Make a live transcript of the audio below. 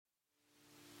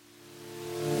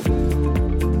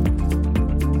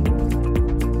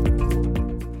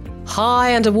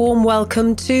Hi and a warm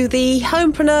welcome to the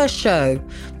Homepreneur Show.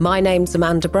 My name's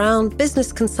Amanda Brown,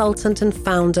 business consultant and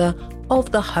founder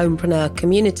of the Homepreneur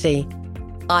community.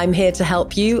 I'm here to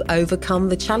help you overcome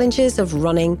the challenges of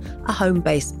running a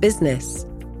home-based business.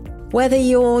 Whether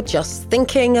you're just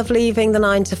thinking of leaving the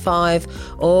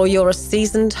 9-to-5 or you're a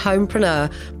seasoned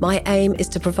homepreneur, my aim is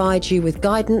to provide you with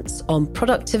guidance on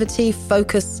productivity,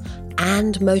 focus,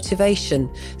 and motivation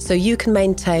so you can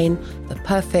maintain the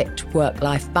perfect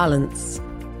work-life balance.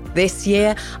 This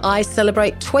year, I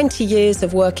celebrate 20 years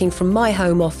of working from my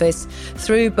home office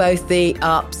through both the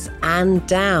ups and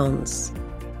downs.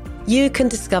 You can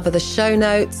discover the show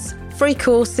notes, free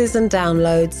courses and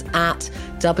downloads at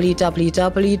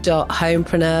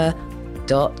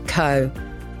www.homepreneur.co.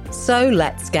 So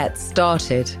let's get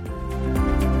started.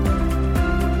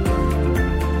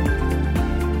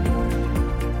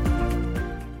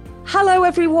 Hello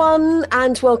everyone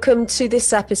and welcome to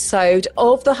this episode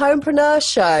of the Homepreneur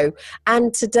Show.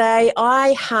 And today I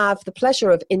have the pleasure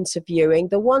of interviewing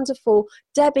the wonderful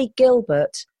Debbie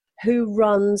Gilbert, who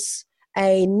runs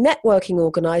a networking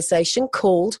organisation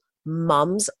called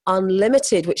Mums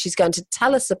Unlimited, which she's going to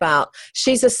tell us about.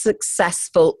 She's a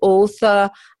successful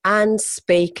author and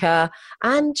speaker,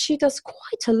 and she does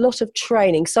quite a lot of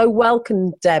training. So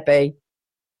welcome, Debbie.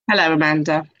 Hello,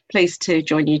 Amanda. Pleased to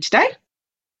join you today.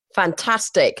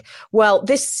 Fantastic. Well,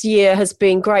 this year has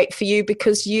been great for you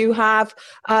because you have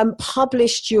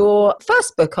published your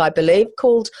first book, I believe,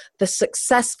 called The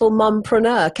Successful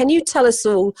Mumpreneur. Can you tell us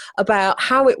all about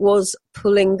how it was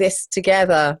pulling this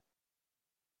together?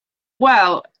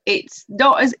 Well, it's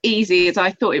not as easy as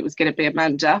I thought it was going to be,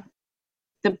 Amanda.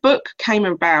 The book came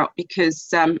about because,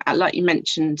 like you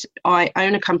mentioned, I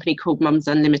own a company called Mums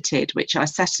Unlimited, which I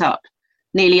set up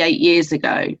nearly 8 years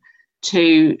ago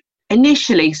to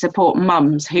initially support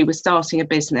mums who were starting a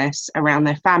business around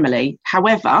their family.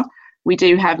 However, we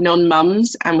do have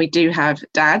non-mums and we do have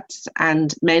dads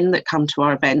and men that come to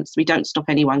our events. We don't stop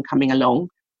anyone coming along,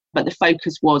 but the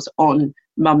focus was on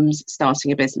mums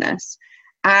starting a business.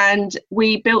 And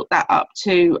we built that up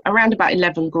to around about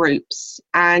 11 groups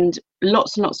and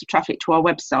lots of traffic to our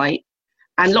website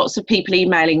and lots of people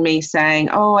emailing me saying,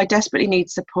 oh, I desperately need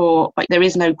support, but there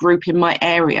is no group in my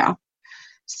area.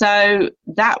 So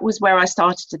that was where I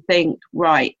started to think,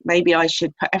 right, maybe I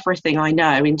should put everything I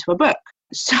know into a book.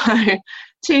 So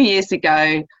 2 years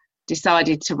ago,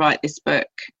 decided to write this book.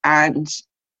 And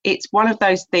it's one of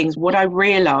those things, what I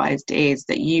realised is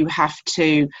that you have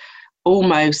to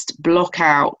almost block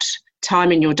out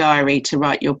time in your diary to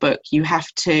write your book. You have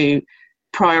to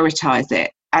prioritise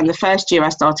it. And the first year I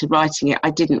started writing it,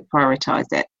 I didn't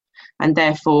prioritise it. And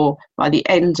therefore, by the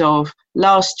end of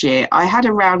last year, I had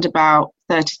around about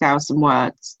 30,000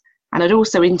 words. And I'd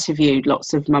also interviewed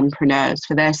lots of mumpreneurs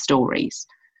for their stories.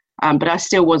 But I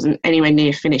still wasn't anywhere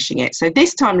near finishing it. So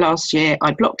this time last year,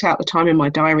 I blocked out the time in my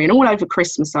diary and all over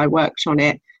Christmas, I worked on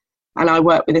it. And I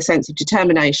worked with a sense of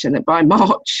determination that by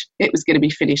March, it was going to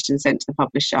be finished and sent to the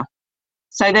publisher.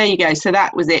 So there you go. So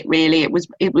that was it, really.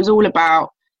 It was all about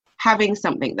having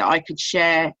something that I could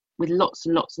share with lots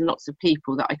and lots and lots of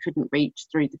people that I couldn't reach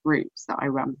through the groups that I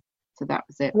run. So that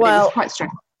was it. Well, it was quite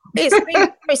stressful. It's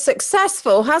been very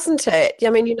successful, hasn't it? I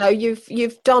mean,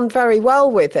 you've done very well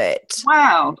with it.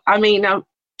 Well, I mean, I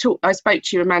spoke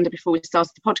to you, Amanda, before we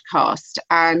started the podcast,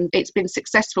 and it's been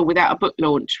successful without a book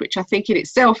launch, which I think in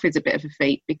itself is a bit of a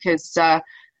feat because the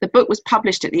book was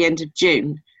published at the end of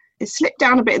June. It slipped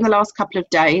down a bit in the last couple of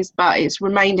days, but it's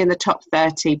remained in the top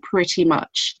 30 pretty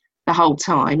much the whole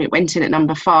time. It went in at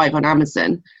number 5 on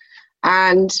Amazon.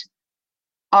 And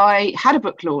I had a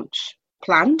book launch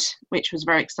planned, which was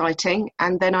very exciting.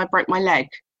 And then I broke my leg.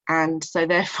 And so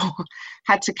therefore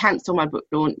had to cancel my book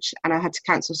launch and I had to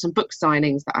cancel some book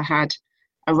signings that I had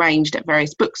arranged at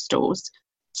various bookstores.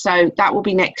 So that will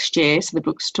be next year. So the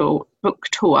book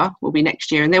tour will be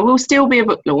next year and there will still be a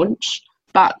book launch,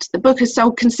 but the book has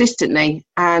sold consistently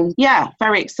and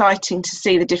very exciting to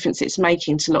see the difference it's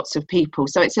making to lots of people.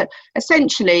 So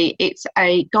essentially it's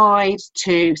a guide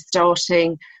to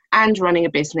starting and running a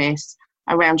business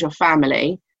around your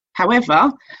family.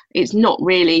 However, it's not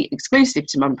really exclusive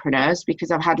to mumpreneurs because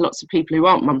I've had lots of people who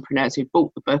aren't mumpreneurs who've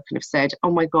bought the book and have said,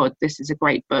 oh my God, this is a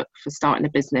great book for starting a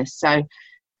business. So,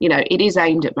 it is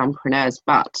aimed at mumpreneurs,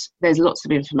 but there's lots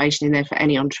of information in there for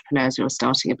any entrepreneurs who are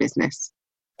starting a business.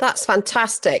 That's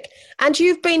fantastic. And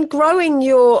you've been growing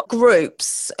your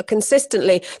groups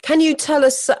consistently. Can you tell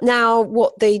us now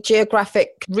what the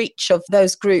geographic reach of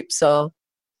those groups are?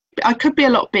 I could be a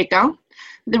lot bigger.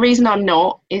 The reason I'm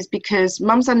not is because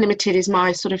Mums Unlimited is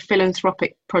my sort of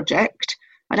philanthropic project.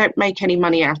 I don't make any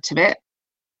money out of it.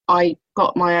 I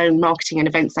got my own marketing and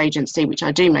events agency, which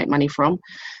I do make money from.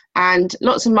 And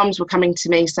lots of mums were coming to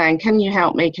me saying, can you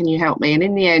help me? Can you help me? And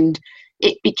in the end,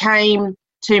 it became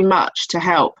too much to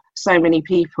help so many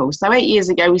people. So 8 years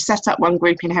ago, we set up one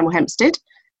group in Hemel Hempstead,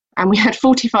 and we had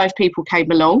 45 people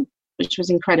came along, which was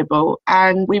incredible.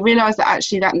 And we realised that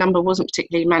actually that number wasn't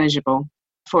particularly manageable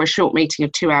for a short meeting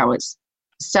of 2 hours.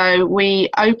 So we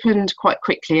opened quite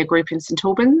quickly a group in St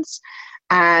Albans,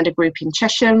 and a group in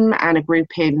Chesham, and a group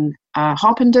in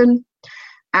Harpenden.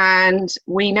 And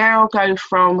we now go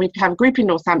from, we have a group in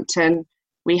Northampton,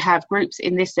 we have groups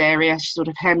in this area, sort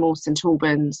of Hemel, St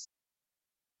Albans,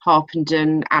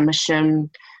 Harpenden, Amersham,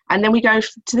 and then we go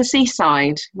to the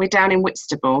seaside. We're down in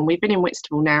Whitstable, and we've been in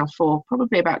Whitstable now for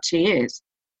probably about 2 years.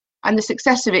 And the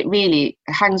success of it really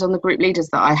hangs on the group leaders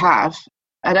that I have.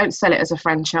 I don't sell it as a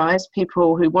franchise.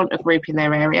 People who want a group in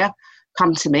their area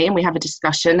come to me, and we have a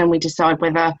discussion, and we decide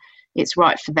whether it's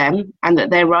right for them and that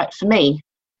they're right for me.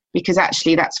 Because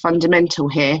actually that's fundamental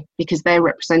here, because they're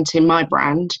representing my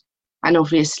brand. And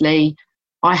obviously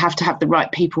I have to have the right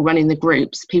people running the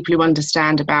groups, people who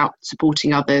understand about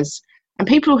supporting others, and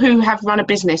people who have run a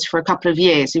business for a couple of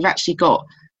years, who've actually got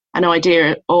an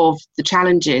idea of the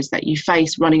challenges that you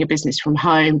face running a business from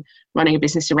home, running a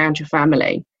business around your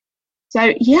family.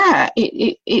 So yeah,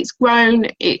 it's grown.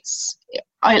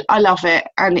 I love it,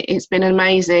 and it's been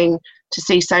amazing to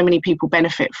see so many people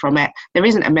benefit from it. There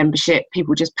isn't a membership.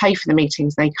 People just pay for the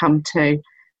meetings they come to.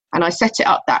 And I set it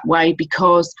up that way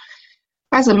because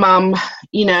as a mum,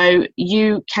 you know,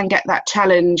 you can get that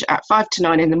challenge at 5 to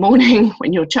 9 in the morning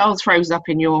when your child throws up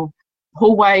in your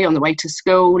hallway on the way to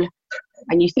school,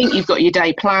 and you think you've got your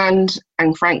day planned,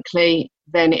 and frankly,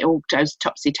 then it all goes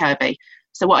topsy-turvy.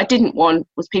 So what I didn't want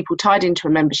was people tied into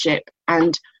a membership.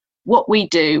 And what we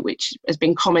do, which has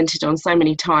been commented on so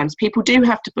many times, people do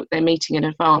have to book their meeting in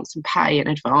advance and pay in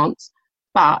advance.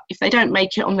 But if they don't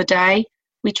make it on the day,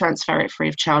 we transfer it free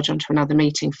of charge onto another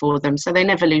meeting for them. So they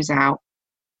never lose out.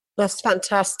 That's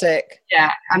fantastic.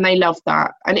 Yeah, and they love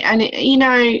that. And you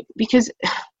know, because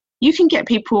you can get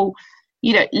people,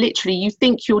 you know, literally you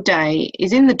think your day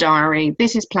is in the diary,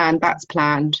 this is planned, that's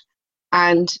planned.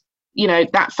 And, you know,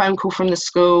 that phone call from the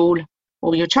school,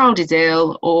 or your child is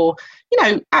ill, or, you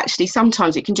know, actually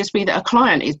sometimes it can just be that a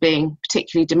client is being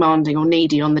particularly demanding or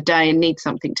needy on the day and needs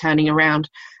something turning around.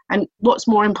 And what's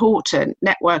more important,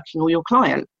 networking or your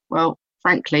client? Well,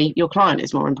 frankly, your client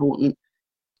is more important.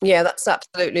 Yeah, that's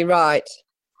absolutely right.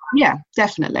 Yeah,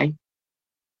 definitely.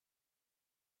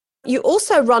 You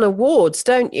also run awards,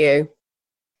 don't you?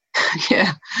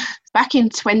 Yeah. Back in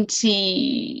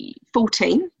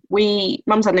 2014,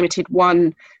 Mums Unlimited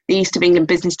won the East of England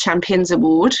Business Champions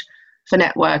Award for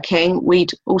networking.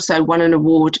 We'd also won an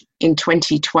award in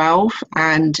 2012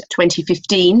 and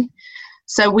 2015.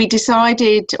 So I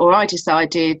decided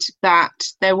that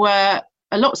there were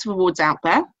lots of awards out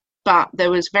there, but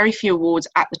there was very few awards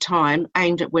at the time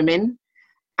aimed at women.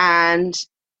 And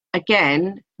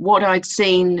again, what I'd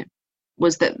seen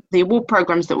was that the award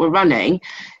programs that were running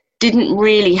didn't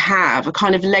really have a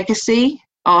kind of legacy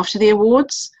after the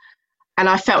awards. And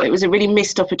I felt it was a really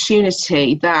missed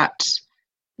opportunity that,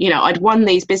 you know, I'd won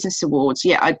these business awards,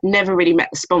 yet I'd never really met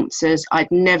the sponsors.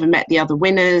 I'd never met the other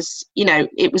winners. You know,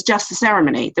 it was just the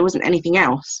ceremony. There wasn't anything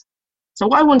else. So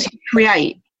what I wanted to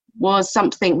create was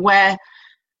something where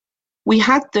we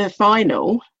had the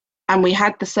final and we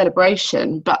had the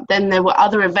celebration, but then there were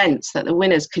other events that the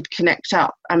winners could connect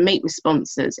up and meet with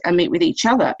sponsors and meet with each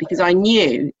other, because I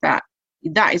knew that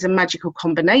that is a magical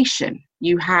combination.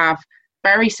 You have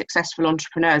very successful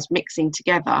entrepreneurs mixing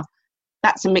together.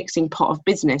 That's a mixing pot of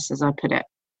business, as I put it.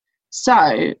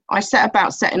 So I set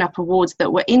about setting up awards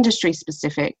that were industry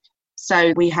specific.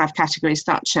 So we have categories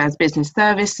such as business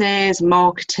services,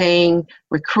 marketing,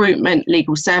 recruitment,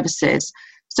 legal services.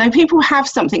 So people have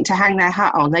something to hang their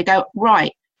hat on. They go,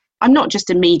 right, I'm not just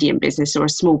a medium business or a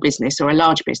small business or a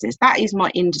large business. That is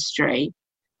my industry.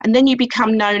 And then you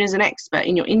become known as an expert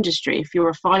in your industry if you're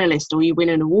a finalist or you win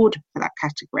an award for that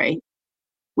category.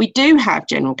 We do have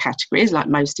general categories like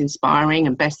most inspiring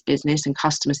and best business and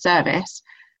customer service.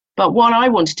 But what I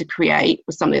wanted to create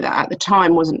was something that at the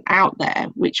time wasn't out there,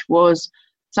 which was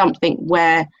something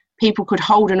where people could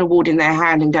hold an award in their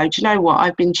hand and go, do you know what,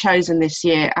 I've been chosen this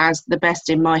year as the best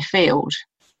in my field.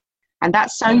 And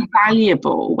that's so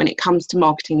valuable when it comes to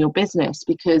marketing your business,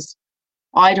 because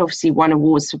I'd obviously won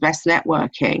awards for best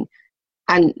networking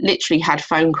and literally had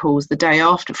phone calls the day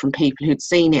after from people who'd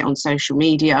seen it on social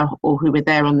media or who were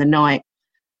there on the night.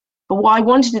 But what I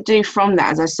wanted to do from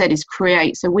that, as I said, is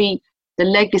create the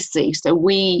legacy. So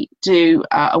we do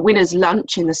a winner's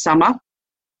lunch in the summer.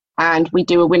 And we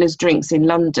do a winners' drinks in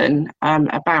London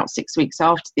about 6 weeks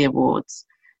after the awards.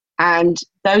 And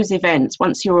those events,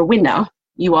 once you're a winner,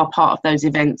 you are part of those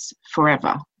events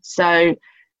forever. So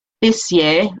this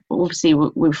year, obviously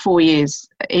we're 4 years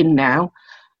in now,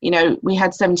 we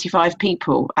had 75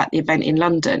 people at the event in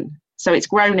London. So it's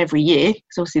grown every year,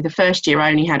 because obviously the first year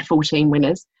I only had 14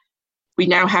 winners. We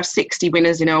now have 60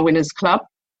 winners in our winners club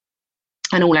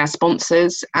and all our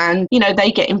sponsors. And,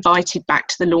 they get invited back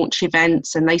to the launch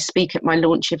events, and they speak at my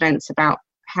launch events about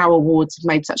how awards have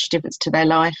made such a difference to their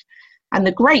life. And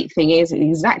the great thing is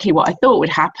exactly what I thought would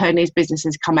happen is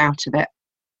businesses come out of it.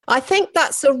 I think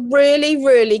that's a really,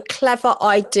 really clever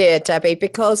idea, Debbie,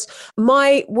 because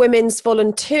my women's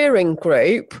volunteering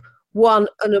group won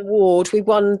an award. We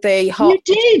won the Hertfordshire.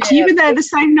 You did. You were there the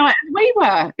same night as we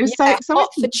were. It was so exciting.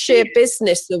 Hertfordshire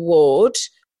Business Award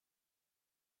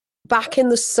back in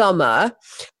the summer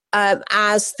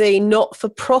as the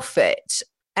not-for-profit.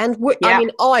 And I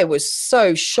mean, I was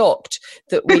so shocked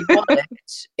that we won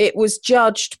it. It was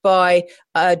judged by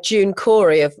June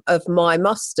Corey of My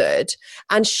Mustard,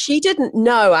 and she didn't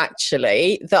know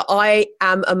actually that I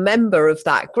am a member of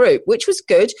that group, which was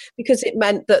good because it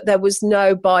meant that there was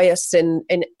no bias in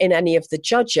any of the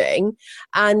judging.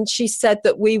 And she said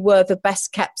that we were the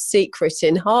best kept secret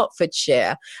in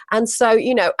Hertfordshire. And so,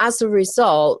 as a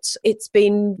result, it's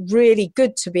been really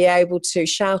good to be able to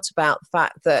shout about the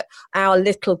fact that our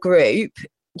little group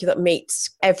that meets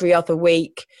every other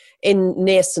week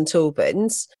near St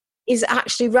Albans is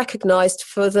actually recognised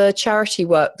for the charity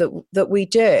work that we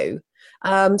do.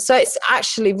 So it's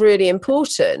actually really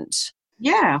important.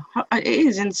 Yeah, it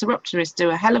is. And Soroptimists do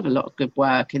a hell of a lot of good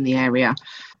work in the area.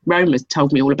 Roma's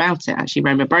told me all about it. Actually,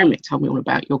 Roma Bromick told me all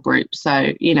about your group. So,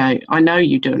 I know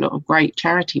you do a lot of great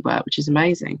charity work, which is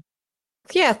amazing.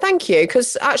 Yeah, thank you.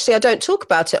 Because actually, I don't talk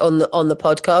about it on the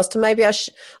podcast, and maybe I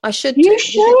should. You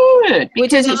should. We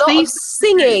did a lot of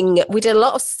singing. We did a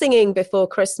lot of singing before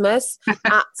Christmas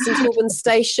at St Albans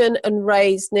Station, and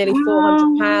raised nearly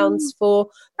 £400 for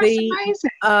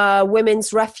the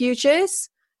women's refuges.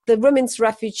 The women's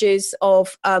refuges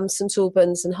of St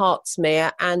Albans and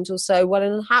Hertsmere, and also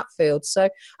Welling and Hatfield. So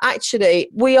actually,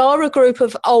 we are a group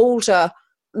of older.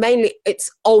 Mainly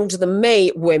it's older than me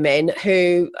women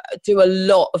who do a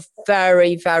lot of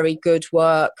very, very good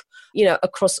work,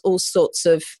 across all sorts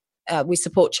of, we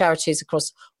support charities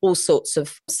across all sorts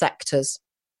of sectors.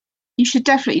 You should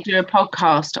definitely do a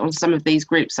podcast on some of these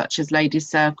groups, such as Ladies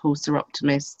Circle,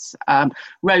 Soroptimists,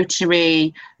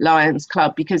 Rotary, Lions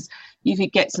Club, because you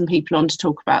could get some people on to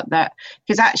talk about that.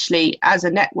 Because actually, as a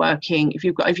networking, if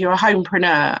you're a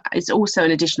homepreneur, it's also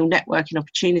an additional networking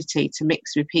opportunity to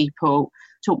mix with people,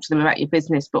 talk to them about your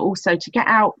business, but also to get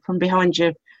out from behind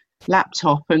your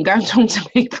laptop and go and talk to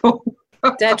people.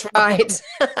 Dead right.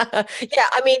 Yeah,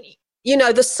 I mean,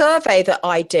 the survey that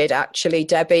I did actually,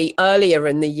 Debbie, earlier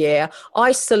in the year,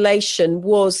 isolation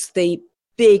was the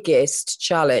biggest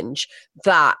challenge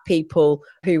that people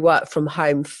who work from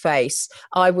home face.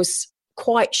 I was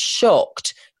quite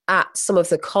shocked at some of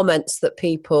the comments that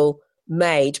people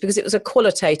made, because it was a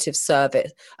qualitative survey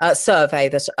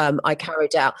that I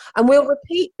carried out, and we'll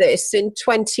repeat this in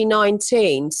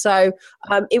 2019. So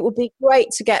it would be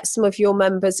great to get some of your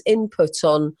members' input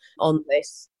on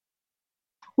this.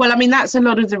 Well, I mean, that's a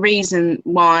lot of the reason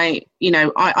why,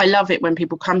 I love it when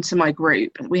people come to my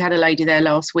group. We had a lady there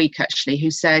last week, actually, who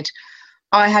said,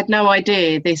 I had no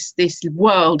idea this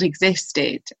world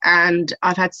existed, and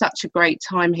I've had such a great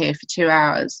time here for 2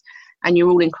 hours, and you're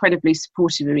all incredibly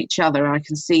supportive of each other, and I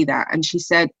can see that. And she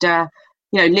said,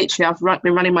 literally, I've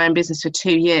been running my own business for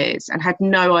 2 years and had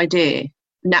no idea,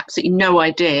 absolutely no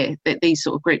idea that these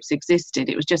sort of groups existed.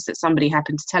 It was just that somebody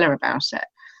happened to tell her about it.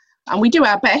 And we do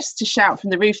our best to shout from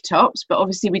the rooftops, but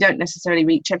obviously we don't necessarily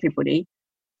reach everybody.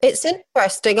 It's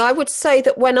interesting. I would say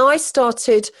that when I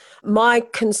started my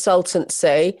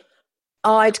consultancy,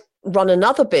 I'd run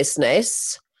another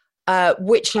business,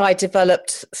 which I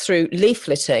developed through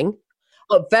leafleting,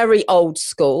 very old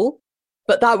school,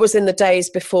 but that was in the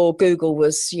days before Google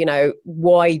was,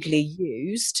 widely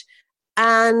used.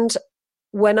 And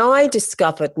when I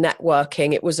discovered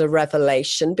networking, it was a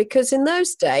revelation, because in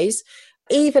those days,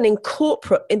 even in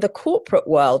the corporate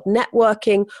world,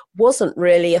 networking wasn't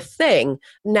really a thing.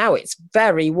 Now it's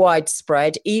very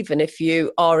widespread. Even if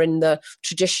you are in the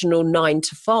traditional 9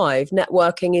 to 5,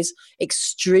 networking is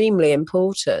extremely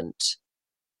important.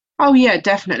 Oh yeah,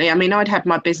 definitely. I mean, I'd had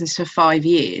my business for 5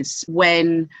 years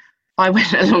when I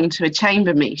went along to a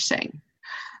chamber meeting.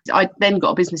 I then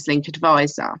got a business link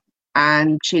advisor,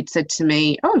 and she had said to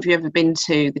me, "Oh, have you ever been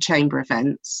to the chamber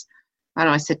events?" And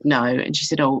I said no. And she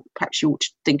said, "Oh, perhaps you ought to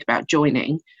think about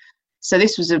joining." So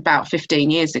this was about 15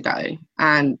 years ago,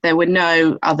 and there were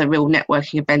no other real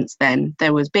networking events then.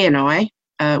 There was BNI,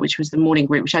 which was the morning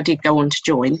group, which I did go on to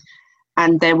join.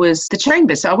 And there was the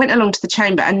chamber. So I went along to the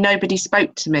chamber and nobody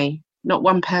spoke to me. Not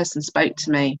one person spoke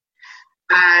to me.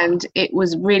 And it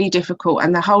was really difficult.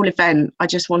 And the whole event, I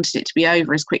just wanted it to be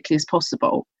over as quickly as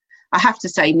possible. I have to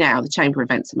say now the chamber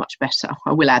events are much better.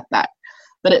 I will add that.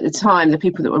 But at the time, the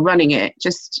people that were running it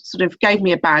just sort of gave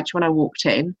me a badge when I walked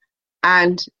in.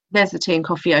 And there's the tea and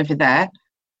coffee over there.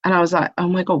 And I was like, oh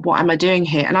my God, what am I doing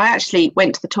here? And I actually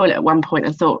went to the toilet at one point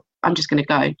and thought, I'm just going to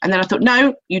go. And then I thought,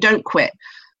 no, you don't quit.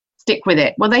 Stick with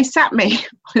it. Well, they sat me,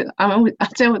 I'll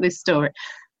tell this story.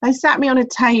 They sat me on a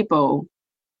table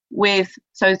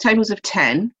so the tables of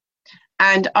 10,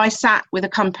 and I sat with a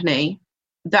company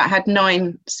that had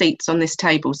 9 seats on this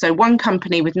table. So one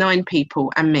company with 9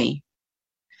 people and me.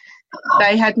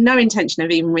 They had no intention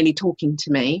of even really talking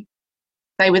to me.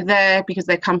 They were there because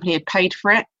their company had paid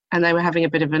for it, and they were having a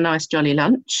bit of a nice jolly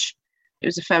lunch. It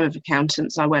was a firm of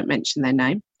accountants. I won't mention their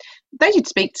name. They did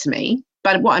speak to me,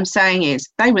 but what I'm saying is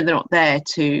they were not there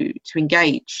to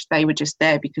engage. They were just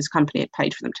there because company had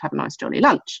paid for them to have a nice jolly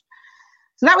lunch.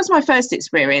 So that was my first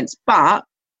experience. But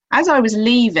as I was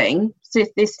leaving,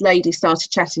 this lady started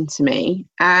chatting to me,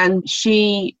 and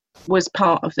she was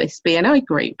part of this BNI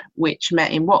group, which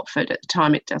met in Watford at the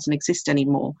time. It doesn't exist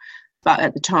anymore, but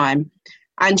at the time.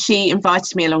 And she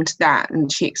invited me along to that,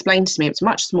 and she explained to me it was a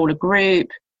much smaller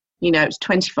group. It was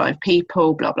 25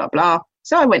 people, blah, blah, blah.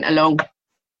 So I went along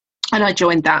and I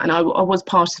joined that, and I was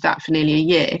part of that for nearly a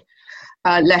year.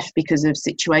 Left because of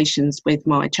situations with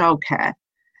my childcare.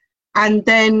 And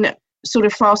then sort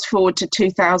of fast forward to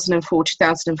 2004,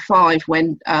 2005,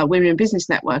 when Women in Business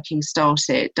Networking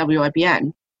started,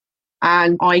 WIBN,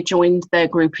 and I joined their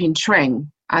group in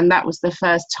Tring. And that was the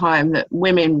first time that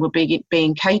women were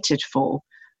being catered for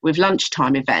with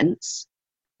lunchtime events.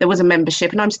 There was a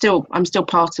membership, and I'm still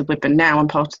part of WIBN now. I'm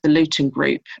part of the Luton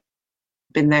group.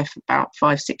 Been there for about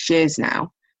 5-6 years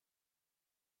now.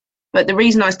 But the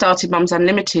reason I started Mums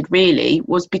Unlimited really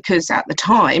was because at the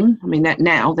time,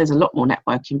 now there's a lot more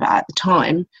networking, but at the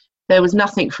time there was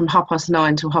nothing from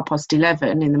 9:30 till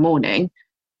 11:30 in the morning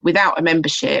without a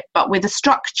membership, but with a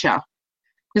structure.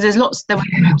 Because there were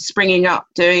groups springing up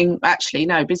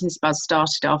Business Buzz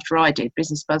started after I did.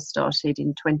 Business Buzz started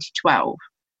in 2012,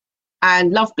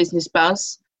 and love Business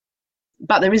Buzz,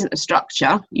 but there isn't a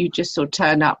structure. You just sort of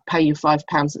turn up, pay your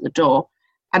 £5 at the door.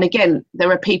 And again,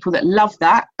 there are people that love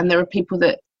that, and there are people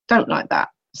that don't like that.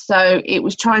 So it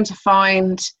was trying to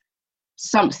find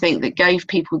something that gave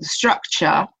people the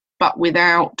structure, but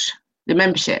without the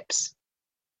memberships.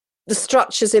 The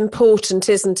structure's important,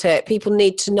 isn't it? People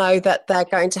need to know that they're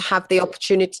going to have the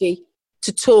opportunity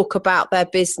to talk about their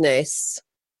business.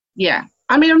 Yeah.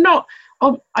 I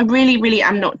really, really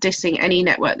am not dissing any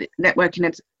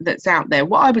networking that's out there.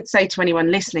 What I would say to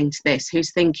anyone listening to this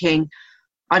who's thinking,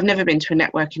 I've never been to a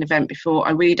networking event before,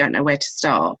 I really don't know where to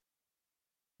start.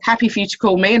 Happy for you to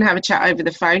call me and have a chat over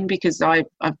the phone, because I've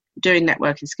doing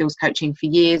networking skills coaching for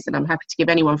years, and I'm happy to give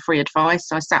anyone free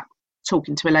advice. I sat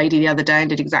talking to a lady the other day and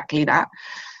did exactly that.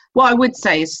 What I would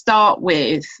say is start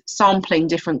with sampling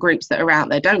different groups that are out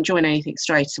there. Don't join anything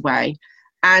straight away.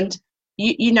 And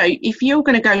if you're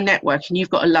going to go networking, you've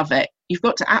got to love it. You've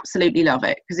got to absolutely love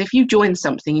it, because if you join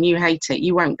something and you hate it,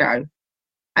 you won't go,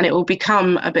 and it will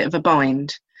become a bit of a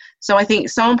bind. So I think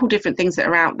sample different things that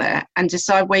are out there and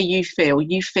decide where you feel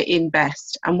you fit in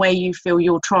best and where you feel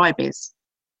your tribe is,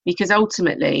 because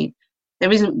ultimately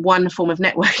there isn't one form of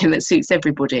networking that suits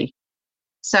everybody.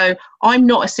 So I'm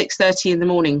not a 6:30 in the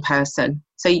morning person.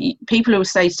 So people who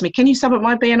say to me, can you sub at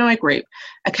my BNI group?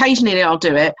 Occasionally I'll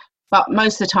do it, but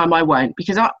most of the time I won't,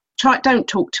 because don't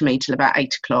talk to me till about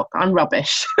 8 o'clock. I'm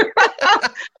rubbish.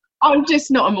 I'm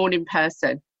just not a morning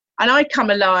person. And I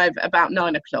come alive about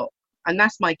 9 o'clock, and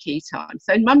that's my key time.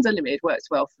 So Mums Unlimited works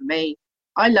well for me.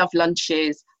 I love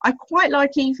lunches. I quite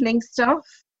like evening stuff.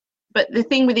 But the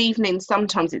thing with evenings,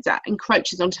 sometimes that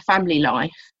encroaches onto family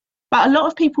life. But a lot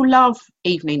of people love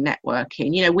evening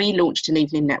networking. We launched an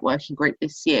evening networking group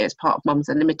this year as part of Mums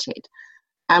Unlimited.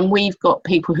 And we've got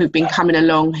people who've been coming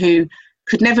along who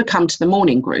could never come to the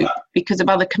morning group because of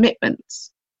other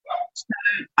commitments. So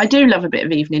I do love a bit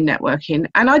of evening networking,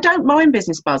 and I don't mind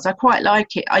Business Buzz. I quite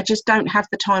like it. I just don't have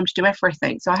the time to do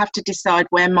everything. So I have to decide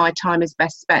where my time is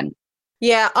best spent.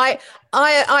 Yeah, I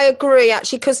agree,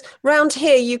 actually, because round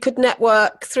here you could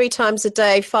network 3 times a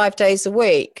day, 5 days a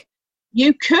week.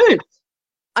 You could.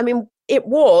 It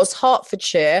was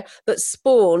Hertfordshire that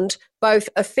spawned both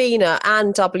Athena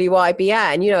and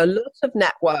WIBN. A lot of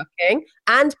networking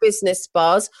and Business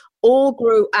Buzz all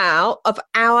grew out of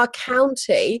our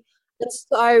county. And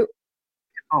so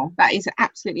Oh, that is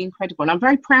absolutely incredible. And I'm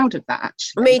very proud of that,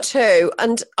 actually. Me too.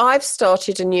 And I've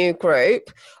started a new group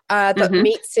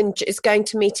that is going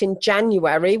to meet in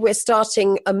January. We're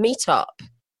starting a meetup.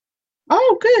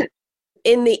 Oh, good.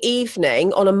 In the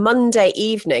evening, on a Monday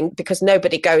evening, because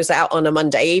nobody goes out on a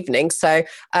Monday evening. So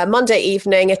Monday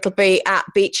evening, it'll be at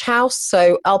Beach House.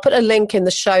 So I'll put a link in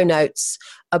the show notes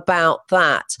about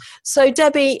that. So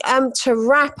Debbie, to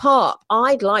wrap up,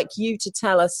 I'd like you to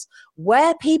tell us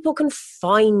where people can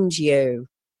find you.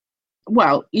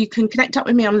 Well, you can connect up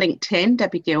with me on LinkedIn,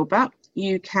 Debbie Gilbert.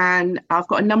 I've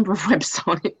got a number of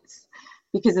websites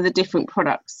because of the different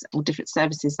products or different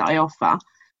services that I offer.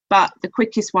 But the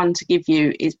quickest one to give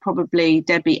you is probably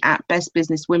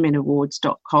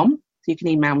debbie@bestbusinesswomenawards.com. So you can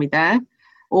email me there.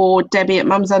 Or Debbie at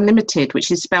Mums Unlimited,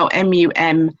 which is spelled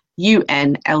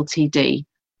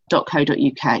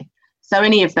MUMUNLTD.co.uk. So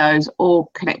any of those, or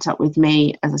connect up with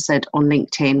me, as I said, on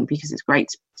LinkedIn, because it's great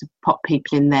to pop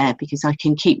people in there because I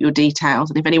can keep your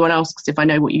details. And if anyone asks if I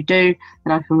know what you do,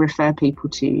 then I can refer people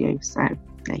to you. So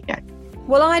there you go.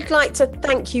 Well, I'd like to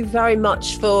thank you very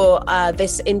much for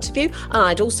this interview. And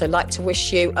I'd also like to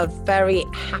wish you a very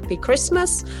happy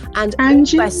Christmas and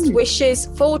best wishes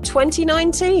for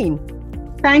 2019.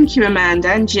 Thank you, Amanda,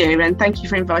 and you. And thank you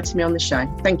for inviting me on the show.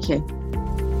 Thank you.